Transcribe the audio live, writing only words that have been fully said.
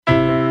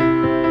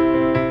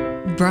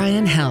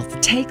Bryan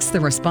Health takes the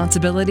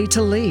responsibility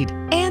to lead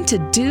and to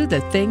do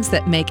the things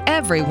that make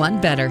everyone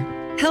better,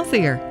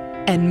 healthier,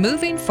 and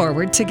moving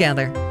forward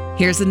together.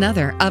 Here's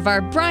another of our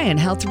Bryan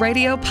Health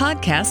Radio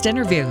podcast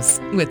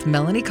interviews with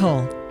Melanie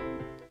Cole.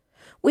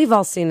 We've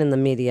all seen in the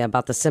media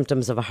about the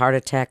symptoms of a heart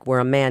attack where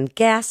a man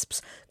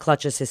gasps,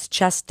 clutches his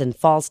chest, and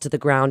falls to the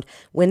ground,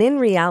 when in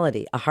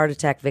reality, a heart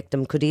attack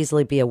victim could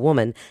easily be a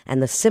woman, and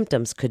the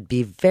symptoms could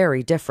be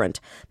very different.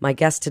 My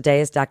guest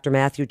today is Dr.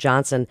 Matthew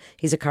Johnson.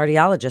 He's a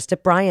cardiologist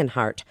at Bryan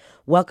Heart.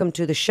 Welcome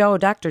to the show,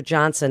 Dr.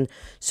 Johnson.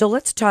 So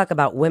let's talk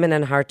about women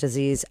and heart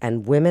disease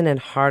and women and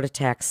heart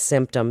attack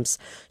symptoms.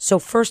 So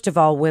first of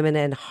all, women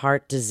and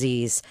heart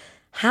disease.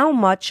 How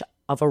much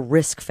of a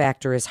risk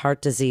factor is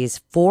heart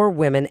disease for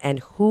women, and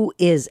who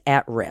is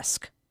at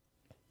risk?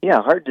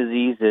 Yeah, heart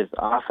disease is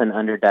often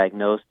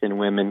underdiagnosed in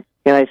women.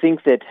 And I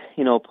think that,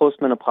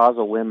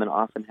 postmenopausal women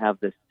often have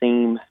the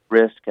same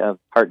risk of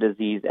heart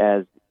disease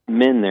as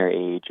men their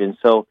age. And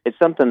so it's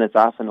something that's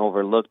often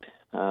overlooked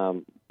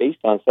based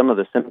on some of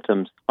the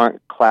symptoms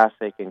aren't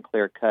classic and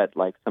clear-cut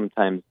like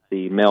sometimes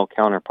the male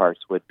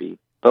counterparts would be.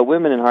 But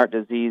women in heart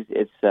disease,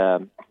 it's a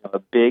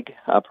big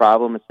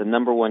problem. It's the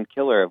number one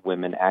killer of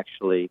women,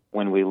 actually,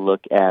 when we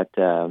look at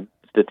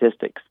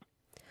statistics.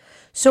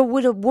 So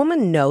would a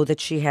woman know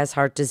that she has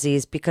heart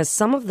disease? Because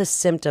some of the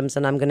symptoms,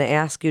 and I'm going to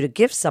ask you to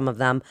give some of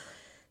them,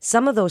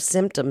 some of those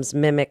symptoms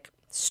mimic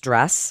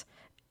stress,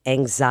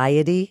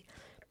 anxiety,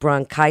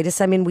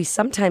 bronchitis. I mean, we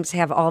sometimes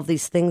have all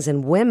these things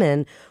in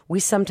women. We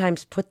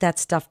sometimes put that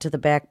stuff to the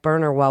back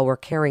burner while we're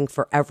caring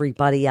for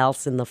everybody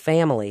else in the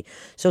family.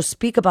 So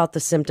speak about the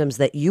symptoms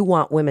that you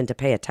want women to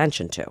pay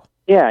attention to.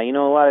 Yeah, a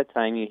lot of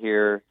time you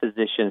hear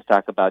physicians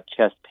talk about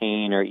chest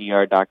pain or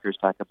ER doctors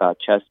talk about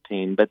chest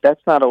pain, but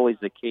that's not always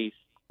the case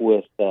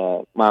with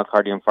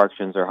myocardial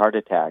infarctions or heart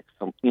attacks.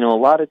 So, a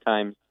lot of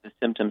times the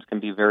symptoms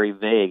can be very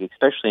vague,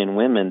 especially in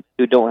women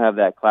who don't have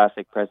that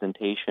classic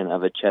presentation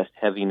of a chest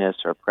heaviness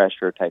or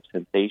pressure type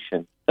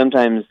sensation.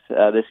 Sometimes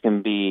this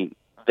can be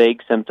vague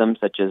symptoms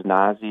such as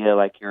nausea,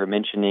 like you were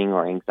mentioning,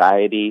 or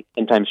anxiety,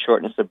 sometimes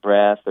shortness of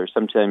breath, or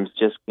sometimes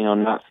just,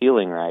 not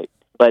feeling right.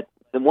 But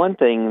the one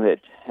thing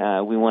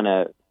that we want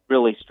to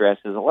really stress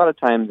is a lot of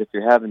times if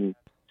you're having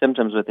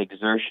symptoms with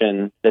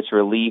exertion that's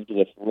relieved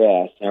with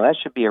rest, that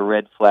should be a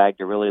red flag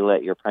to really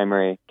let your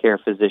primary care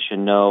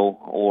physician know,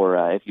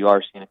 or if you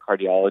are seeing a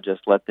cardiologist,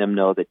 let them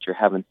know that you're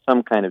having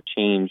some kind of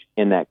change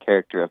in that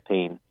character of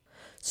pain.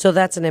 So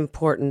that's an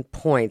important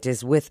point,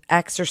 is with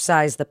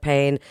exercise, the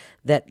pain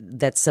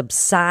that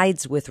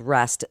subsides with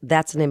rest,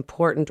 that's an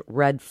important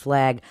red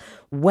flag.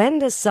 When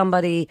does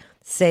somebody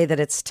say that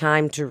it's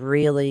time to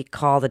really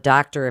call the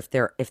doctor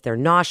if they're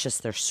nauseous,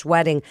 they're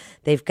sweating,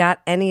 they've got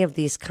any of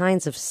these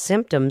kinds of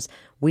symptoms?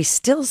 We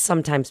still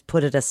sometimes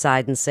put it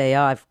aside and say,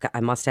 I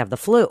must have the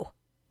flu.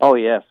 Oh,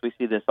 yes. We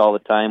see this all the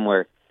time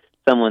where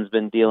someone's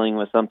been dealing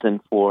with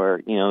something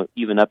for,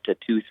 even up to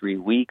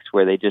 2-3 weeks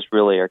where they just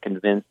really are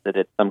convinced that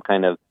it's some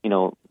kind of,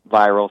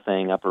 viral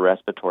thing, upper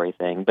respiratory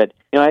thing. But,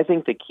 I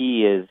think the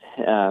key is,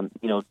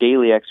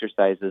 daily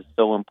exercise is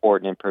so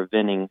important in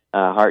preventing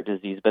heart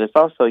disease, but it's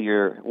also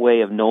your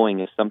way of knowing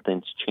if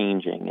something's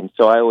changing. And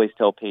so I always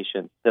tell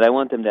patients that I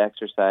want them to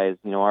exercise.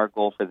 Our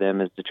goal for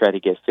them is to try to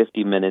get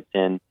 150 minutes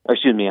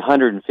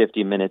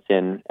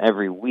in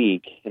every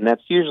week. And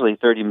that's usually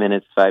 30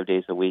 minutes, 5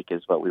 days a week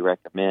is what we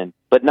recommend.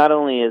 But not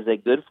only is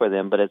it good for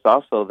them, but it's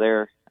also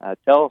their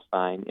tell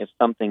sign if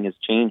something is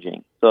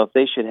changing. So if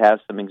they should have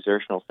some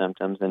exertional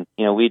symptoms, and,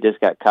 we just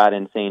got caught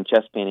in saying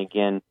chest pain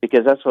again,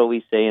 because that's what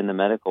we say in the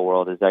medical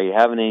world is, are you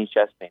having any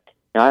chest pain?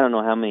 Now, I don't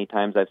know how many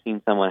times I've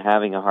seen someone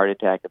having a heart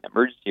attack in the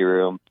emergency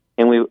room,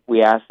 and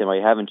we ask them, are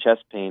you having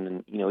chest pain?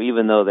 And,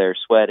 even though they're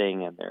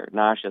sweating and they're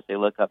nauseous, they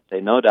look up and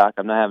say, no, doc,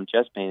 I'm not having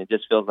chest pain. It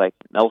just feels like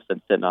an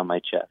elephant sitting on my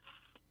chest.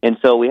 And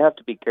so we have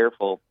to be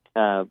careful,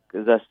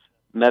 because us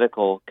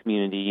medical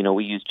community,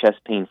 we use chest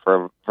pain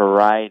for a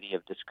variety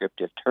of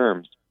descriptive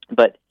terms.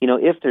 But,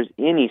 if there's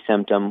any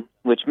symptom,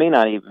 which may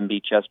not even be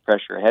chest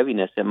pressure or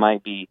heaviness, it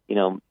might be,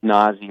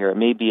 nausea, or it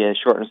may be a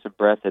shortness of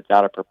breath that's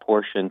out of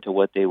proportion to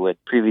what they would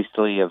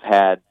previously have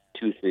had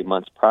 2-3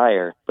 months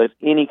prior. But if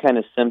any kind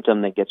of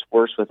symptom that gets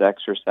worse with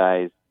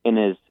exercise and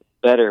is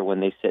better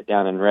when they sit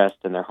down and rest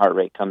and their heart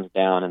rate comes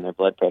down and their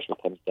blood pressure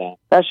comes down,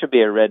 that should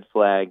be a red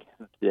flag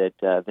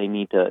that they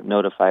need to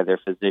notify their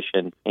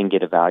physician and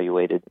get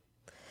evaluated.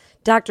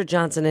 Dr.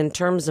 Johnson, in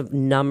terms of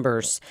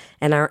numbers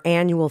and our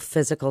annual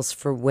physicals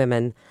for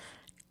women,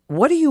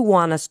 what do you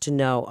want us to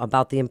know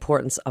about the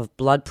importance of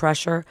blood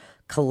pressure,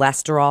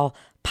 cholesterol,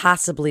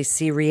 possibly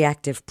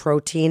C-reactive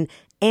protein,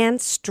 and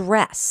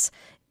stress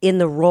in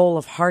the role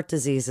of heart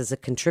disease as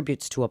it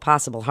contributes to a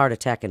possible heart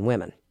attack in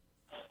women?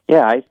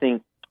 Yeah, I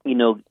think,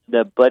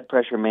 the blood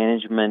pressure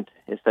management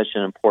is such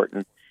an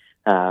important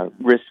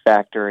risk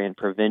factor in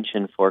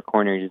prevention for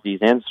coronary disease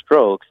and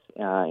strokes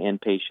in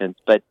patients.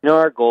 But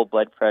our goal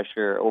blood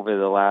pressure over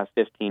the last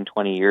 15,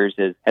 20 years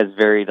has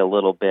varied a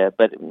little bit.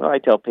 But I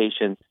tell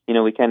patients,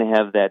 we kind of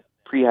have that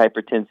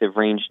pre-hypertensive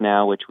range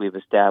now, which we've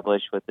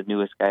established with the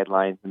newest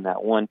guidelines in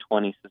that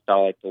 120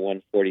 systolic to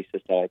 140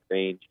 systolic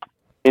range.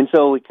 And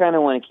so we kind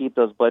of want to keep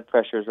those blood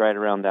pressures right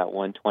around that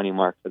 120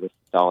 mark for the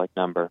systolic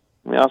number.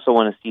 We also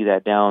want to see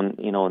that down,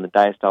 in the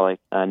diastolic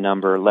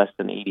number less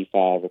than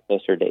 85 or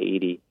closer to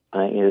 80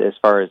 as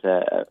far as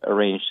a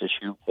range to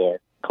shoot for.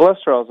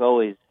 Cholesterol is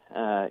always,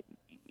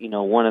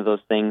 one of those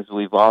things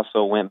we've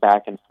also went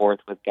back and forth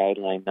with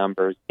guideline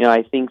numbers.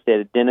 I think that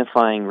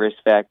identifying risk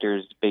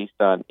factors based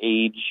on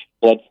age,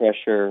 blood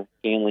pressure,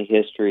 family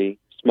history,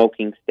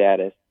 smoking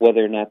status,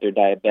 whether or not they're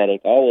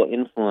diabetic, all will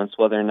influence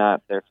whether or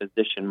not their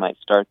physician might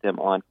start them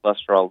on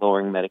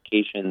cholesterol-lowering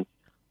medications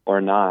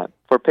or not.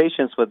 For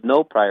patients with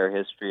no prior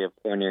history of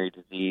coronary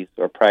disease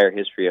or prior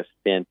history of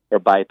stent or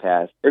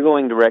bypass, we're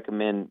going to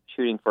recommend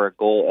shooting for a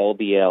goal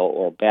LDL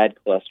or bad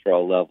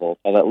cholesterol level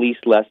of at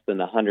least less than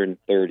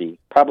 130,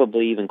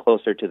 probably even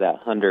closer to that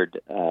 100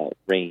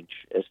 range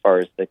as far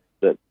as the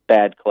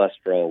bad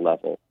cholesterol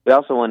level. We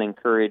also want to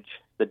encourage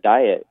the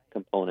diet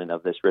component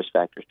of this risk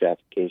factor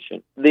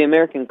stratification. The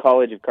American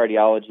College of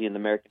Cardiology and the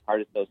American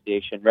Heart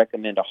Association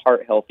recommend a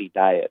heart-healthy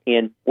diet.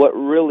 And what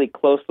really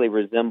closely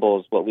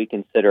resembles what we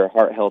consider a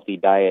heart-healthy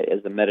diet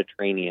is a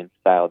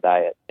Mediterranean-style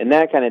diet. And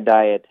that kind of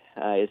diet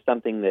is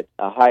something that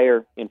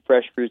higher in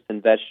fresh fruits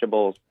and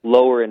vegetables,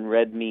 lower in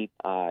red meat,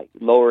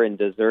 lower in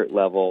dessert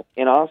level,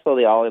 and also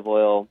the olive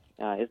oil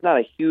is not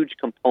a huge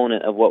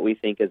component of what we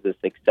think is the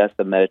success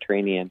of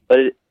Mediterranean, but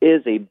it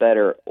is a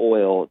better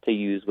oil to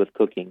use with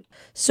cooking.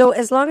 So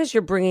as long as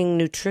you're bringing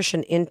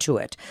nutrition into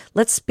it,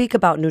 let's speak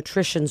about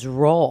nutrition's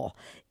role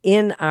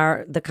in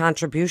the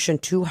contribution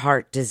to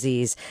heart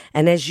disease.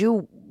 And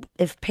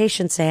if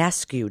patients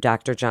ask you,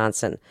 Dr.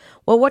 Johnson,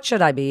 well, what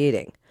should I be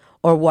eating?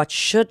 Or what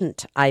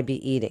shouldn't I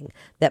be eating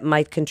that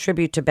might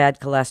contribute to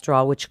bad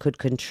cholesterol, which could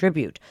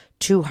contribute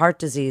to heart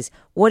disease?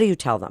 What do you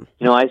tell them?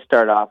 I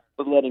start off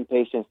with letting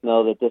patients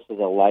know that this is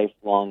a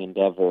lifelong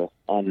endeavor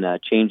on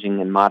changing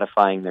and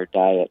modifying their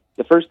diet.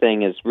 The first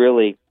thing is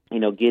really,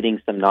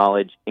 getting some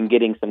knowledge and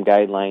getting some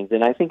guidelines.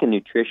 And I think a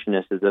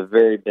nutritionist is a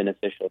very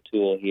beneficial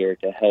tool here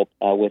to help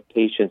with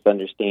patients'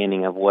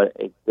 understanding of what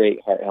a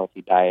great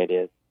heart-healthy diet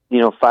is.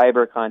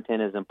 Fiber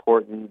content is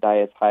important.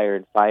 Diets higher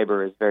in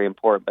fiber is very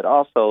important, but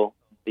also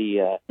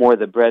the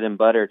bread and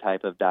butter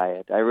type of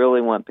diet. I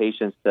really want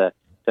patients to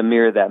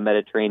mirror that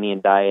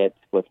Mediterranean diet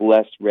with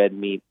less red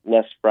meat,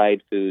 less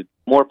fried food,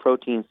 more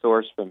protein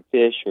source from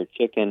fish or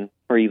chicken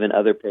or even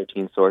other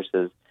protein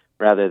sources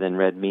rather than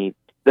red meat.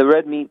 The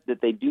red meat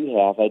that they do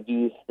have, I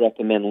do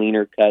recommend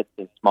leaner cuts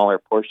and smaller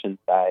portion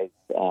size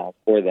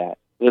for that.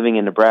 Living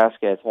in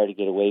Nebraska, it's hard to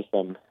get away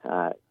from,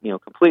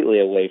 completely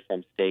away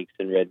from steaks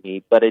and red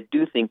meat. But I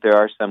do think there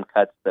are some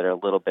cuts that are a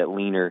little bit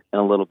leaner and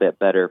a little bit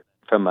better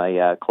from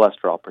a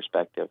cholesterol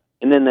perspective.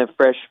 And then the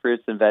fresh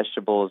fruits and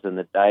vegetables and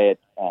the diet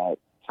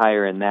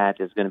higher in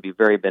that is going to be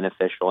very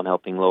beneficial in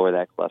helping lower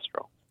that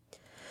cholesterol.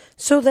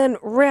 So then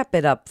wrap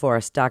it up for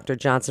us, Dr.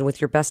 Johnson, with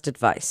your best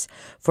advice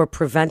for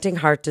preventing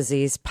heart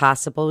disease,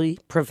 possibly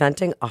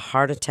preventing a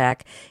heart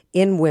attack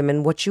in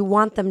women, what you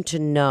want them to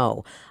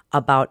know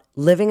about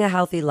living a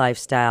healthy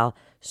lifestyle,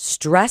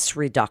 stress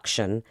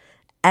reduction,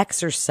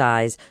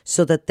 exercise,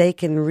 so that they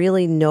can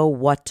really know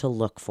what to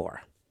look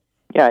for.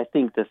 Yeah, I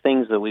think the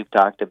things that we've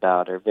talked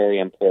about are very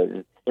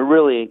important. They're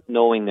really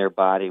knowing their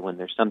body when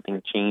there's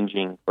something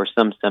changing or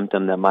some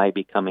symptom that might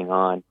be coming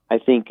on. I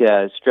think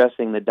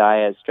stressing the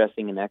diet,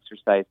 stressing an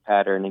exercise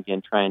pattern,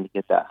 again, trying to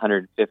get that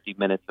 150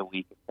 minutes a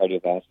week of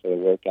cardiovascular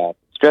workout.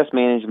 Stress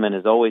management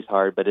is always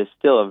hard, but it's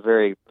still a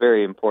very,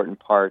 very important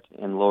part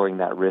in lowering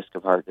that risk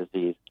of heart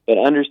disease. But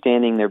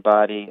understanding their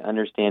body,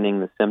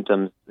 understanding the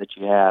symptoms that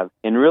you have,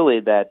 and really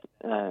that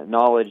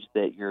knowledge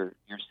that your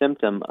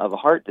symptom of a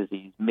heart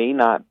disease may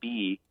not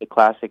be the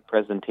classic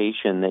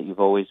presentation that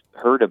you've always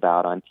heard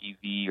about on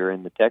TV or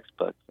in the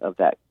textbooks of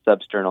that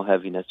substernal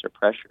heaviness or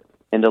pressure,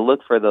 and to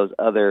look for those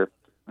other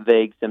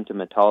vague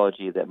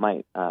symptomatology that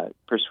might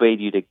persuade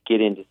you to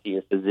get in to see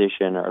your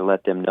physician or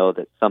let them know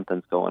that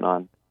something's going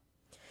on.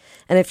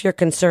 And if you're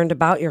concerned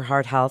about your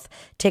heart health,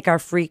 take our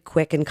free,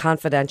 quick, and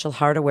confidential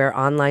HeartAware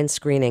online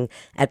screening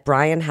at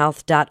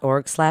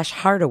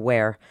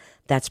bryanhealth.org/HeartAware.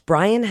 That's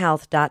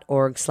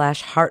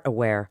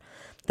bryanhealth.org/HeartAware.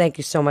 Thank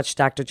you so much,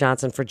 Dr.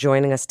 Johnson, for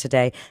joining us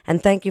today.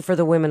 And thank you for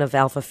the Women of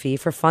Alpha Phi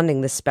for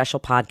funding this special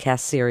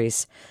podcast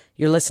series.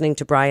 You're listening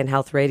to Bryan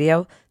Health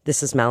Radio.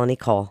 This is Melanie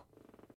Cole.